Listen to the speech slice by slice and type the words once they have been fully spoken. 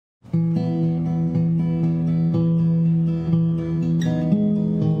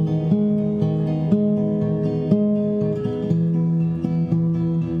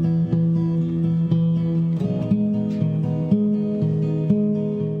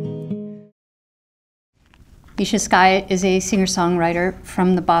Licia Sky is a singer-songwriter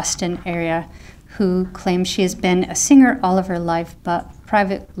from the Boston area who claims she has been a singer all of her life, but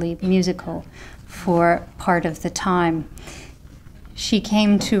privately musical for part of the time. She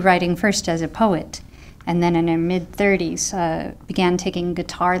came to writing first as a poet, and then in her mid-30s began taking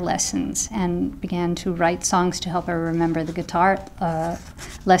guitar lessons and began to write songs to help her remember the guitar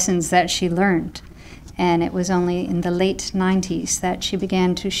lessons that she learned. And it was only in the late 90s that she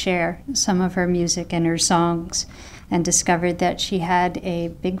began to share some of her music and her songs, and discovered that she had a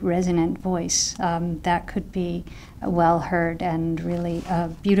big resonant voice that could be well heard and really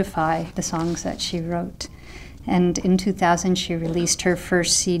beautify the songs that she wrote. And in 2000 she released her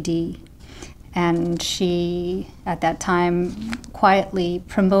first CD, and she at that time quietly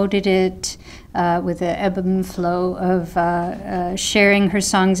promoted it with an ebb and flow of sharing her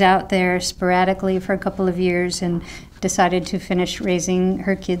songs out there sporadically for a couple of years, and decided to finish raising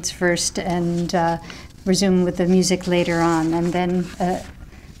her kids first and resume with the music later on. And then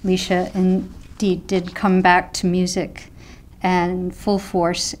Licia indeed did come back to music and full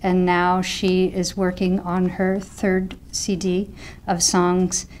force, and now she is working on her third CD of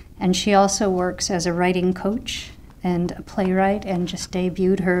songs, and she also works as a writing coach and a playwright, and just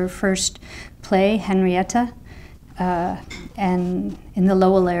debuted her first play, Henrietta, and in the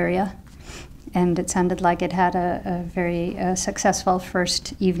Lowell area, and it sounded like it had a very successful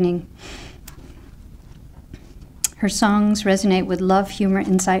first evening. Her songs resonate with love, humor,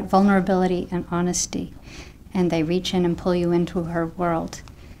 insight, vulnerability, and honesty, and they reach in and pull you into her world.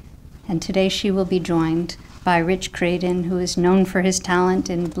 And today she will be joined by Rich Craden, who is known for his talent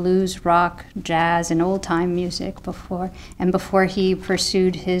in blues, rock, jazz, and old-time music before he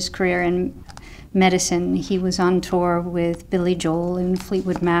pursued his career in medicine. He was on tour with Billy Joel and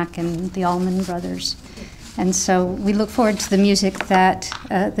Fleetwood Mac and the Allman Brothers. And so we look forward to the music that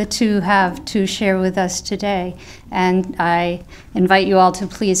the two have to share with us today. And I invite you all to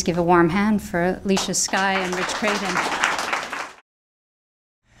please give a warm hand for Licia Sky and Rich Craden.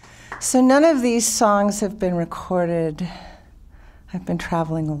 So none of these songs have been recorded. I've been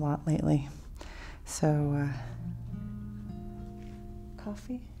traveling a lot lately. So,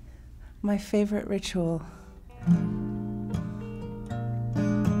 coffee? My favorite ritual.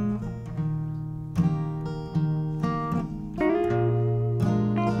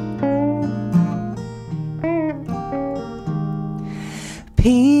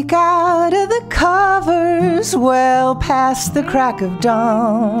 Peek out of the covers well past the crack of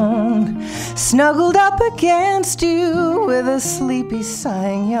dawn, snuggled up against you with a sleepy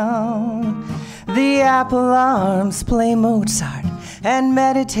sighing yawn. The apple arms play Mozart and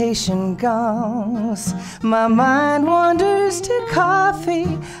meditation gongs. My mind wanders to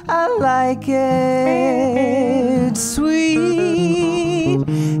coffee, I like it sweet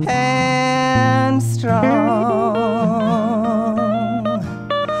and strong.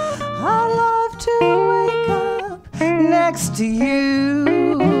 Next to you,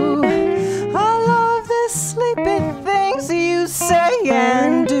 I love the sleepy things you say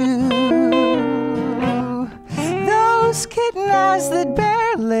and do. Those kitten eyes that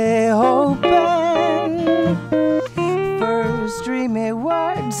barely open, first dreamy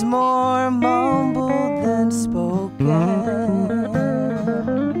words more mumbled than spoken.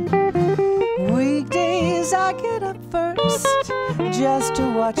 Weekdays I get up first just to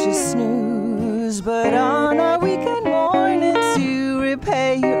watch you snooze, but on our weekend mornings you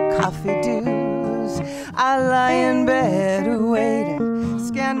repay your coffee dues. I lie in bed waiting,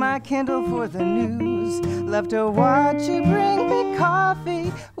 scan my Kindle for the news, love to watch you bring me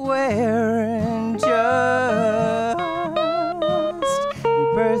coffee, wearing just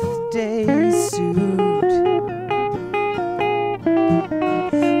your birthday suit.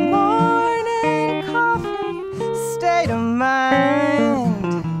 Morning coffee, state of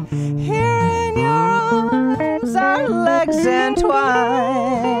mind, here in your arms our legs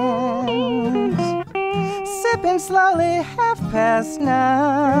entwined, sipping slowly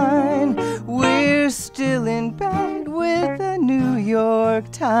 9:30. We're still in bed with the New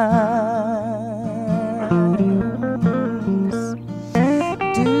York Times.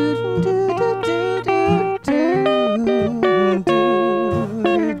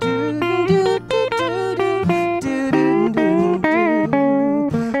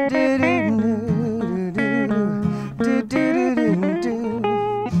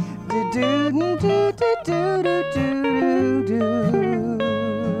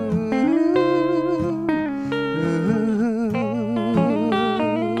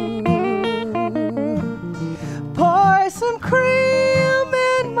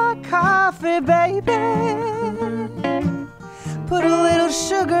 Baby, put a little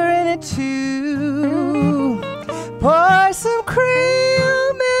sugar in it too. Pour some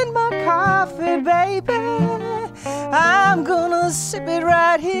cream in my coffee, baby. I'm gonna sip it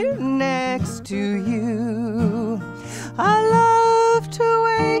right here next to you. I love to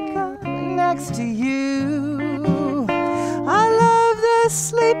wake up next to you. I love the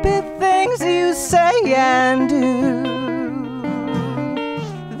sleepy things you say and do.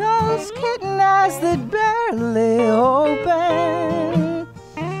 Those kitten eyes that barely open.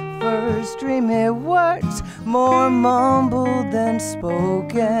 First dreamy words, more mumbled than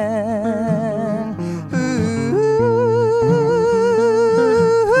spoken.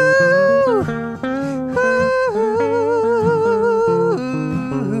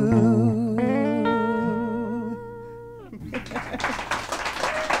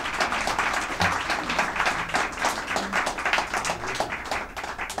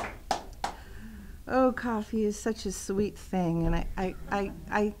 Oh, coffee is such a sweet thing, and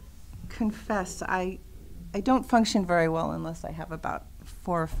I confess I don't function very well unless I have about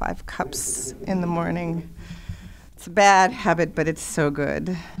 4 or 5 cups in the morning. It's a bad habit, but it's so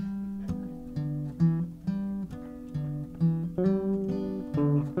good.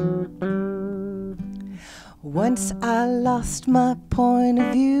 Once I lost my point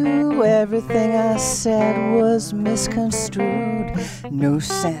of view, everything I said was misconstrued. No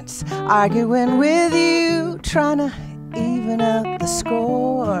sense arguing with you, trying to even out the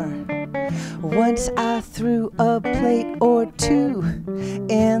score. Once I threw a plate or two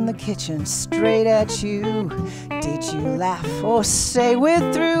in the kitchen straight at you. Did you laugh or say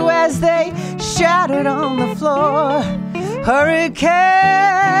we're through as they shattered on the floor? Hurricanes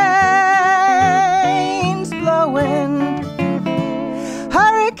blowing,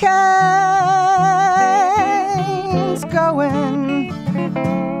 hurricanes going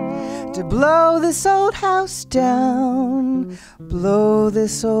to blow this old house down, blow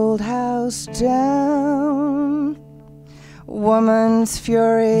this old house down. Woman's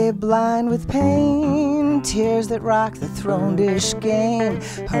fury, blind with pain, tears that rock the throne dish game.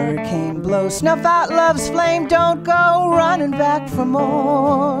 Hurricane blow, snuff out love's flame, don't go running back for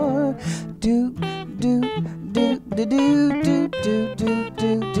more. Do, do, do, do, do, do, do, do, do, do,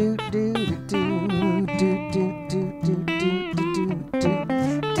 do, do, do.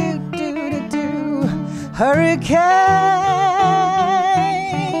 Hurricanes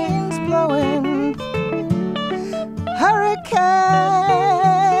blowing, hurricanes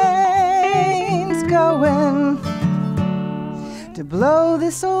going to blow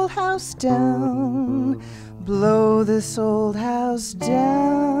this old house down, blow this old house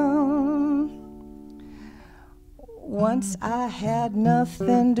down. Once I had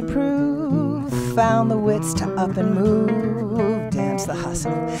nothing to prove, found the wits to up and move, dance the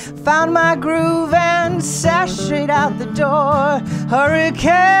hustle, found my groove and sashayed out the door. Hurricanes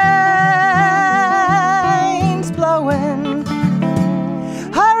blowing,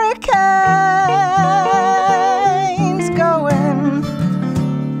 hurricanes going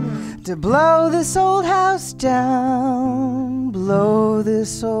to blow this old house down, blow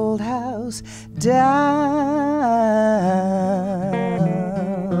this old house down.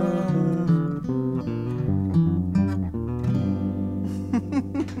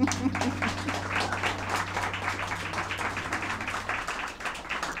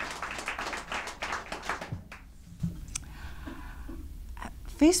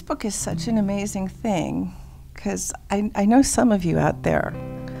 Facebook is such an amazing thing, because I know some of you out there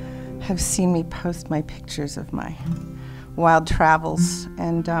have seen me post my pictures of my wild travels.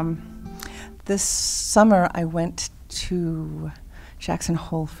 And this summer I went to Jackson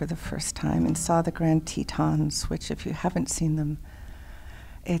Hole for the first time and saw the Grand Tetons, which, if you haven't seen them,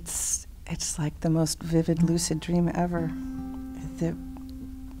 it's like the most vivid, lucid dream ever.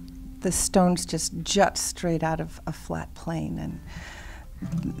 The stones just jut straight out of a flat plain, and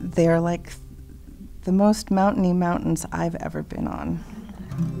they're like the most mountainy mountains I've ever been on.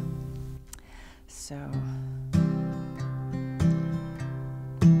 So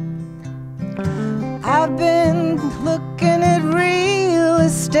I've been looking at real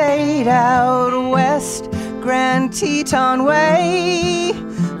estate out west, Grand Teton Way,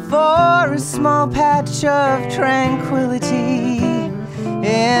 for a small patch of tranquility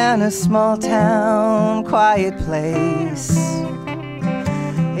in a small town, quiet place.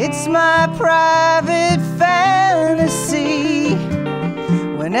 It's my private fantasy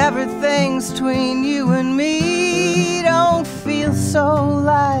when everything's between you and me don't feel so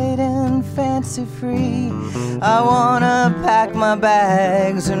light and fancy-free. I wanna pack my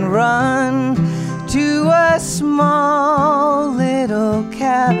bags and run to a small little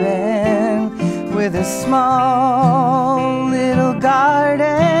cabin with a small little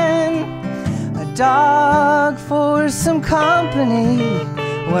garden, a dog for some company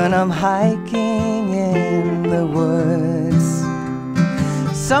when I'm hiking in the woods.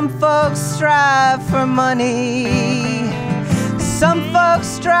 Some folks strive for money, some folks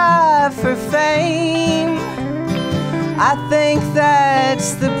strive for fame. I think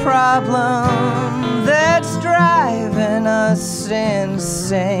that's the problem that's driving us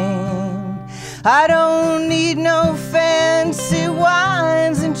insane. I don't need no fancy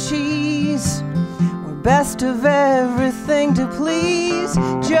wines and cheese or best of everything to please.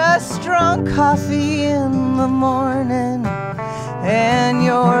 Just strong coffee in the morning and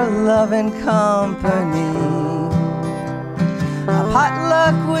your loving company. A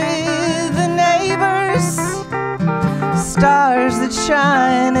potluck with the neighbors, stars that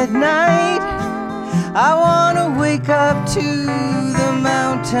shine at night. I want to wake up to the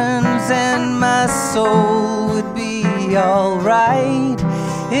mountains and my soul would be alright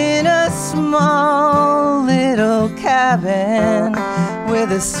in a small little cabin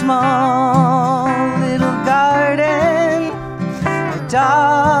with a small little garden. A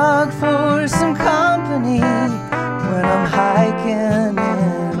dog for some company when I'm hiking in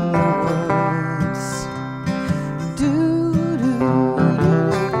the woods.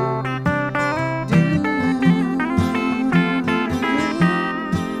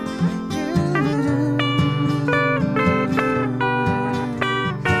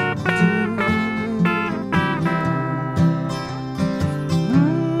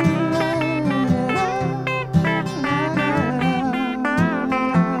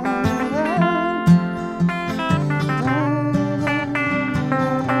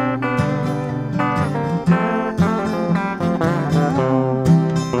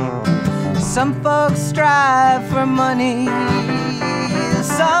 Some folks strive for money,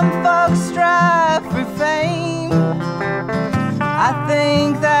 some folks strive for fame. I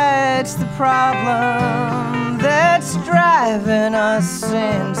think that's the problem that's driving us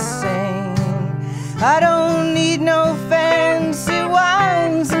insane. I don't need no fancy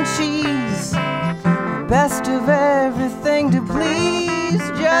wines and cheese, best of everything to please.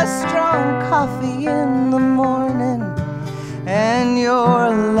 Just strong coffee in the morning and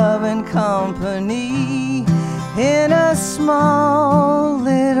your loving company in a small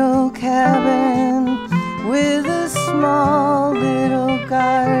little cabin with a small little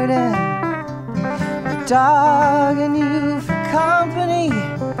garden. A dog and you for company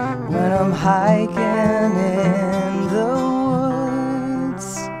when I'm hiking in the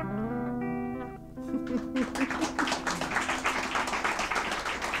woods.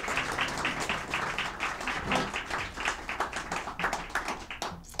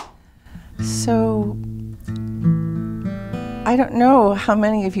 So, I don't know how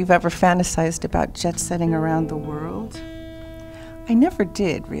many of you've ever fantasized about jet setting around the world. I never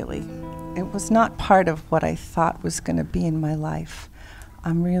did, really. It was not part of what I thought was going to be in my life.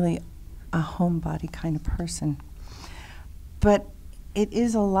 I'm really a homebody kind of person. But it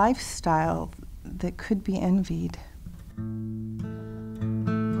is a lifestyle that could be envied.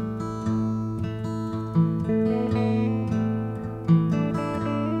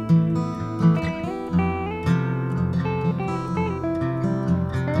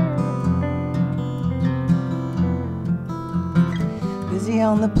 Busy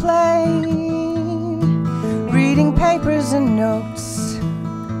on the plane, reading papers and notes.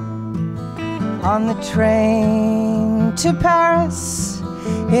 On the train to Paris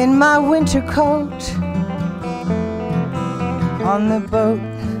in my winter coat. On the boat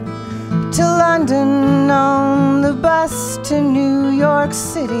to London, on the bus to New York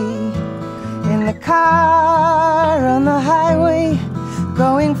City. In the car, on the highway,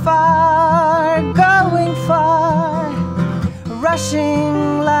 going far, going far.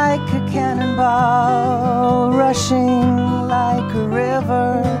 Rushing like a cannonball, rushing like a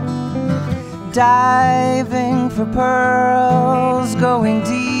river. Diving for pearls, going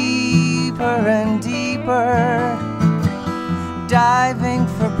deeper and deeper. Diving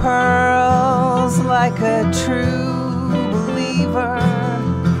for pearls like a true believer.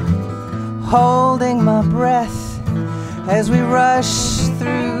 Holding my breath as we rush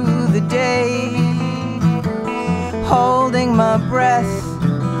through the day. Holding my breath,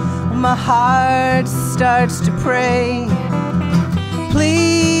 my heart starts to pray.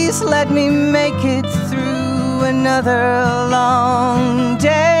 Please let me make it through another long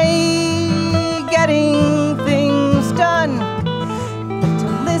day, getting things done, the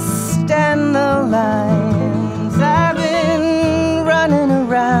list and the lines. I've been running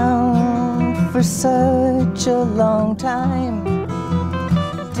around for such a long time,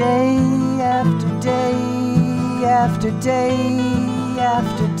 day after day, after day,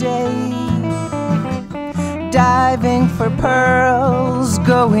 after day. diving for pearls,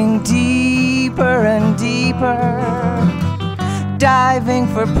 going deeper and deeper, diving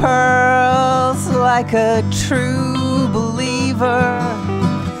for pearls like a true believer.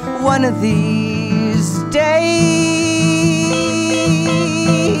 One of these days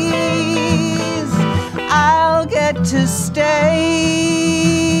I'll get to stay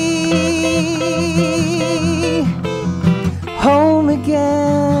home again,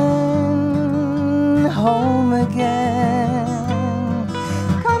 home again,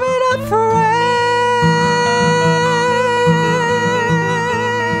 coming up for air,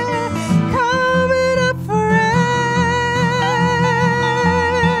 coming up for air,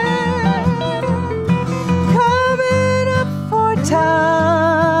 coming up for time,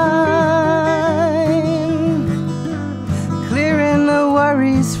 clearing the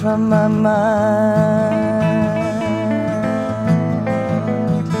worries from my mind.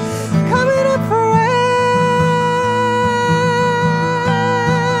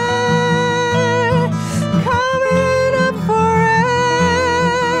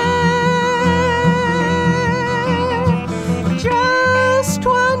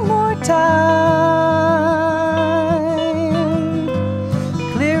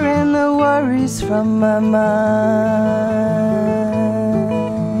 From my mind.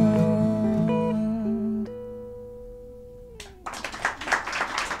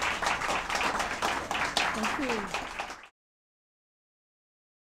 Thank you.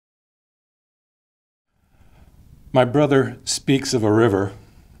 My brother speaks of a river,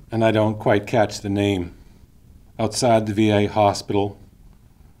 and I don't quite catch the name. Outside the VA hospital,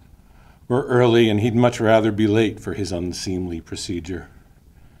 we're early, and he'd much rather be late for his unseemly procedure.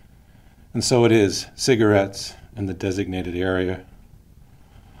 And so it is, cigarettes in the designated area.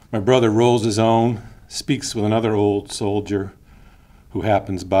 My brother rolls his own, speaks with another old soldier who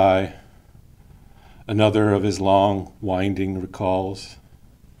happens by, another of his long, winding recalls.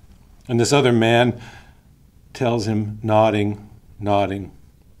 And this other man tells him, nodding, nodding,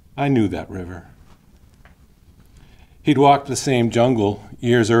 I knew that river. He'd walked the same jungle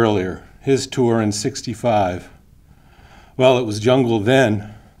years earlier, his tour in '65. Well, it was jungle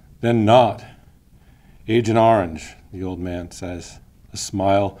then not. Agent Orange, the old man says, a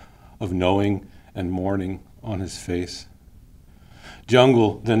smile of knowing and mourning on his face.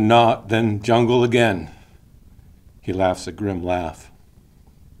 Jungle, then not, then jungle again. He laughs a grim laugh.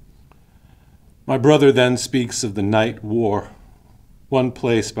 My brother then speaks of the night war, one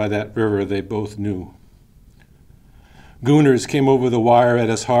place by that river they both knew. Gooners came over the wire at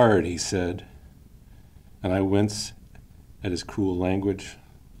us hard, he said, and I wince at his cruel language.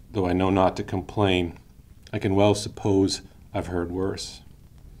 Though I know not to complain, I can well suppose I've heard worse.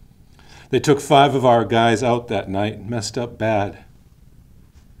 They took 5 of our guys out that night, messed up bad.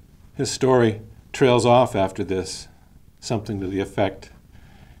 His story trails off after this, something to the effect,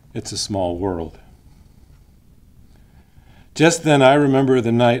 it's a small world. Just then I remember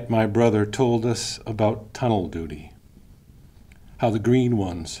the night my brother told us about tunnel duty, how the green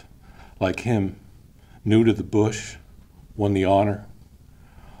ones, like him, new to the bush, won the honor.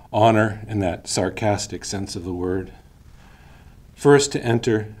 Honor in that sarcastic sense of the word. First to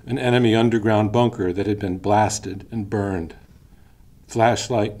enter an enemy underground bunker that had been blasted and burned.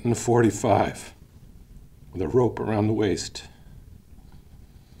 Flashlight and a .45 with a rope around the waist.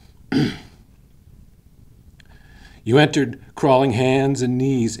 You entered crawling hands and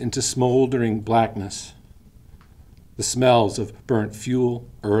knees into smoldering blackness. The smells of burnt fuel,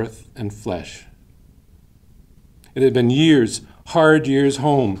 earth, and flesh. It had been years, hard years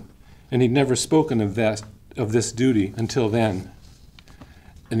home, and he'd never spoken of this duty until then.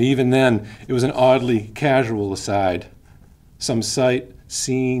 And even then, it was an oddly casual aside, some sight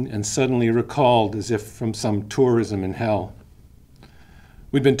seen and suddenly recalled as if from some tourism in hell.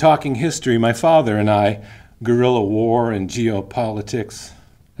 We'd been talking history, my father and I, guerrilla war and geopolitics,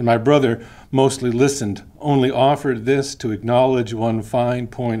 and my brother mostly listened, only offered this to acknowledge one fine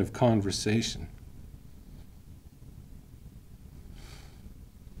point of conversation.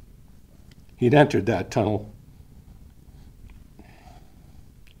 He'd entered that tunnel,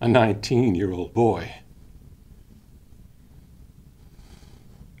 a 19-year-old boy.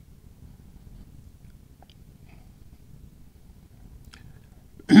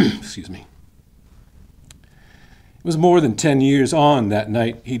 Excuse me. It was more than 10 years on that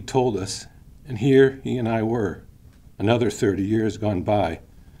night, he'd told us, and here he and I were, another 30 years gone by,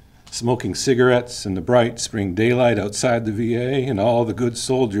 smoking cigarettes in the bright spring daylight outside the VA, and all the good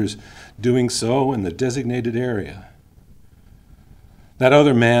soldiers doing so in the designated area. That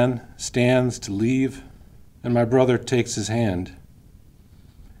other man stands to leave, and my brother takes his hand.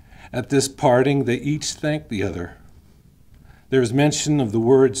 At this parting, they each thank the other. There is mention of the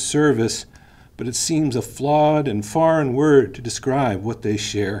word service, but it seems a flawed and foreign word to describe what they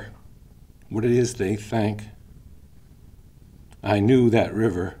share, what it is they thank. I knew that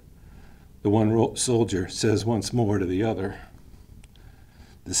river, the one soldier says once more to the other.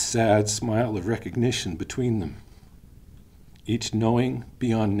 The sad smile of recognition between them, each knowing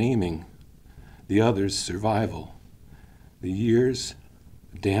beyond naming the other's survival, the years,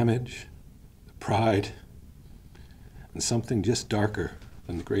 the damage, the pride, and something just darker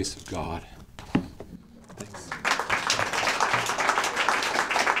than the grace of God. Thanks.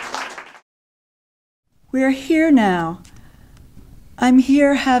 We're here now. I'm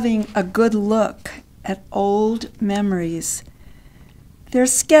here having a good look at old memories. They're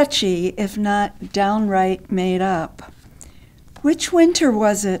sketchy, if not downright made up. Which winter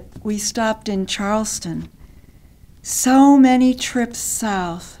was it we stopped in Charleston? So many trips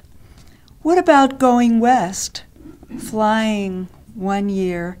south. What about going west? Flying one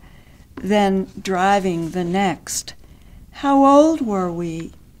year, then driving the next. How old were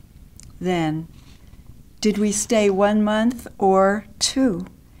we then? Did we stay 1 month or 2?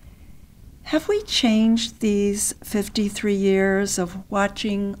 Have we changed these 53 years of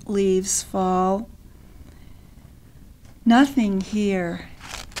watching leaves fall? Nothing here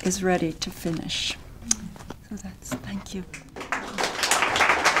is ready to finish. So thank you.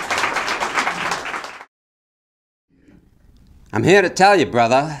 I'm here to tell you,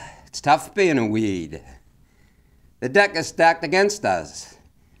 brother, it's tough being a weed. The deck is stacked against us.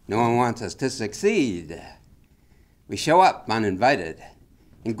 No one wants us to succeed. We show up uninvited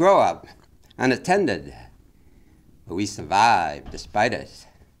and grow up unattended. But we survive despite it,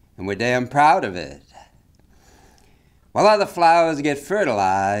 and we're damn proud of it. While other flowers get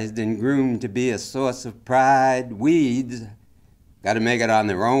fertilized and groomed to be a source of pride, weeds gotta make it on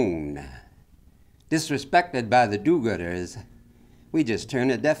their own. Disrespected by the do-gooders, we just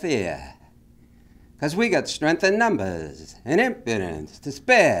turn a deaf ear. 'Cause we got strength in numbers and impudence to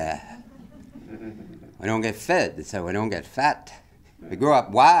spare. We don't get fed, so we don't get fat. We grow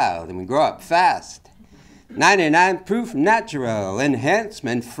up wild and we grow up fast. 99 proof natural,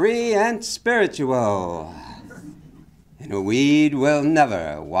 enhancement free and spiritual. And a weed will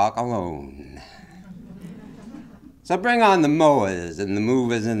never walk alone. So bring on the mowers and the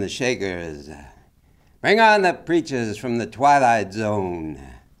movers and the shakers. Bring on the preachers from the twilight zone.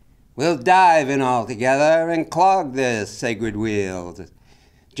 We'll dive in all together and clog their sacred wheels.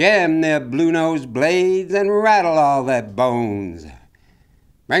 Jam their blue-nosed blades and rattle all their bones.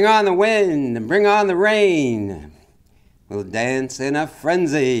 Bring on the wind and bring on the rain. We'll dance in a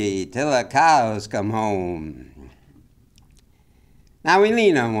frenzy till the cows come home. Now we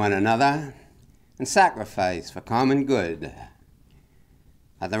lean on one another and sacrifice for common good.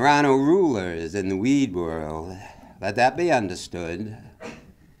 Are the rhino rulers in the weed world, let that be understood.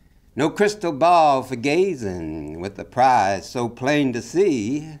 No crystal ball for gazing with the prize so plain to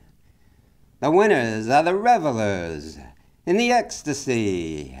see. The winners are the revelers in the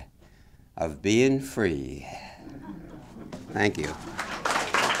ecstasy of being free. Thank you.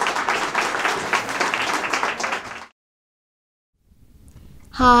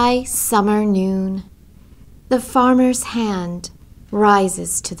 High summer noon, the farmer's hand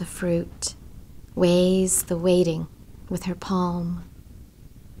rises to the fruit, weighs the waiting with her palm.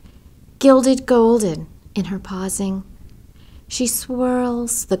 Gilded golden in her pausing, she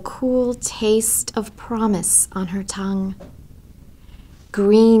swirls the cool taste of promise on her tongue.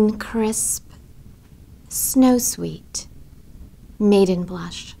 Green crisp, snow sweet, maiden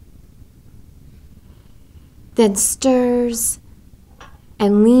blush. Then stirs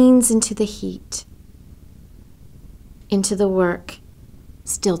and leans into the heat, into the work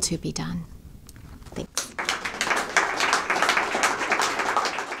still to be done. Thanks.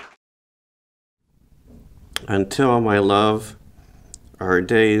 Until, my love, our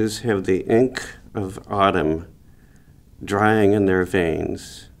days have the ink of autumn drying in their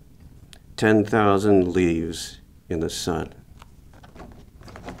veins, 10,000 leaves in the sun.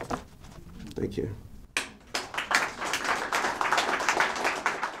 Thank you.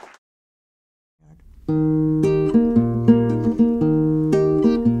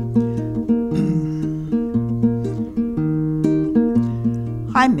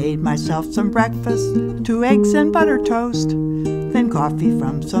 I made myself some breakfast, 2 eggs and butter toast, then coffee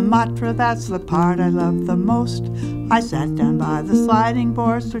from Sumatra, that's the part I love the most. I sat down by the sliding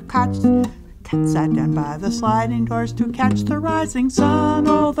doors to catch the rising sun.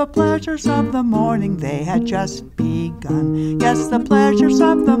 Oh, the pleasures of the morning, they had just begun. Yes, the pleasures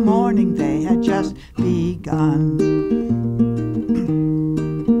of the morning, they had just begun.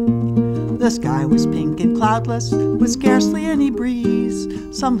 The sky was pink and cloudless, with scarcely any breeze.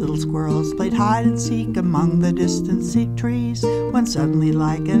 Some little squirrels played hide and seek among the distant sea trees, when suddenly,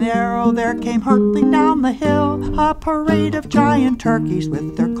 like an arrow, there came hurtling down the hill a parade of giant turkeys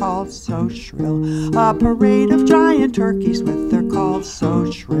with their calls so shrill. A parade of giant turkeys with their calls so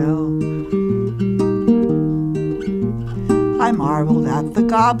shrill. I marveled at the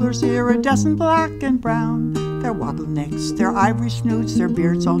gobblers, iridescent black and brown, their wattled necks, their ivory snoots, their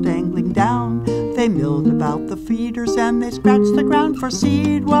beards all dangling down. They milled about the feeders and they scratched the ground for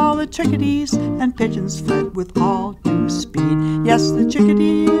seed, while the chickadees and pigeons fled with all due speed. Yes, the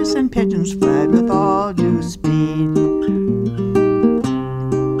chickadees and pigeons fled with all due speed.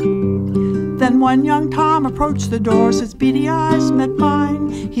 Then one young Tom approached the doors, his beady eyes met mine.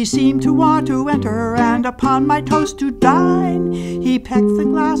 He seemed to want to enter and upon my toast to dine. He pecked the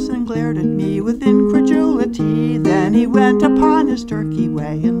glass and glared at me with incredulity. Then he went upon his turkey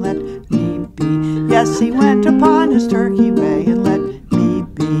way and let me be. Yes, he went upon his turkey way and let me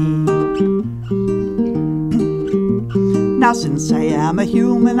be. Now since I am a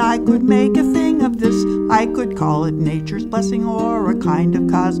human, I could make a thing of this. I could call it nature's blessing or a kind of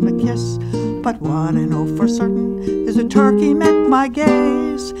cosmic kiss. But what I know for certain is a turkey met my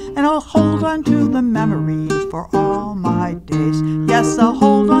gaze, and I'll hold on to the memory for all my days. Yes, I'll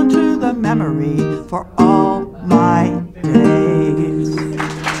hold on to the memory for all my days.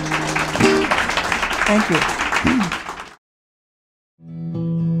 Thank you.